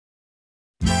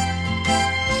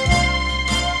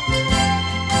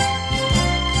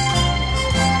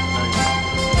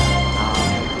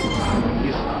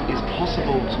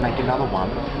another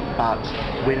one, but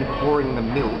when pouring the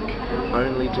milk,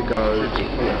 only to go.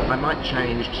 I might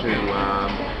change to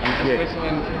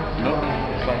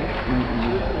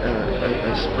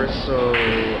espresso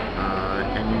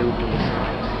and milk on the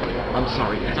side. I'm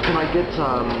sorry. Can I get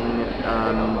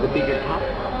the bigger cup?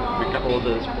 Or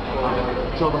the?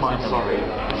 Tell them I'm sorry.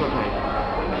 It's okay.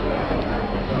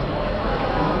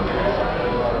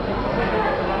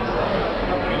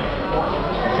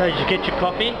 So did you get your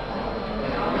coffee?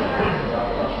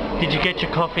 Did you get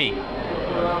your coffee?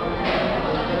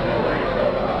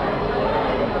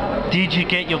 Did you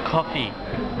get your coffee?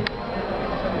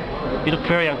 You look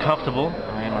very uncomfortable.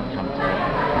 I am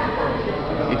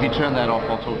uncomfortable. If you turn that off,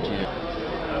 I'll talk to you.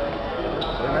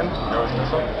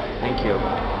 Thank you.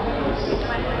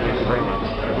 Thank you very much.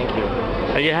 Thank you.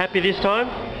 Are you happy this time?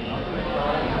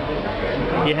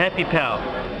 You happy, pal?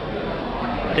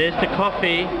 There's the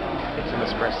coffee. It's an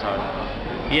espresso.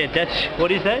 Yeah, that's...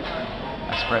 What is that?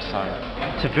 Espresso.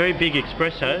 It's a very big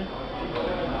espresso.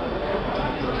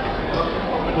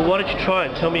 Well, why don't you try it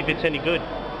and tell me if it's any good?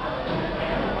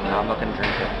 No, I'm not going to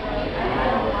drink it.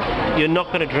 You're not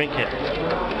going to drink it.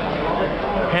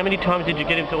 How many times did you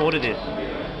get him to order this?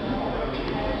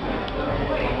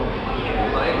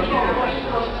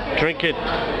 Drink it,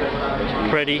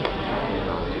 Freddie.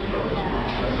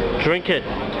 Drink it.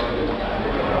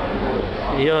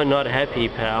 You're not happy,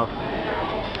 pal.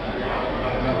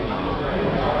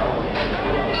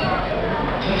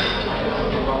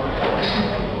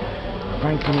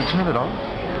 Frank, can you turn it off?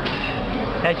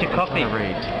 How's your coffee? I'm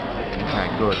trying to read. Okay,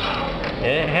 good.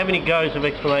 Yeah, how many goes of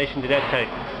explanation did that take?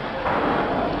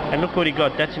 And look what he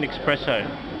got, that's an espresso.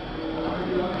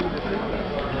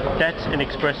 That's an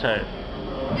espresso.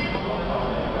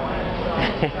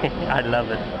 I love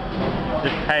it. The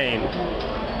pain.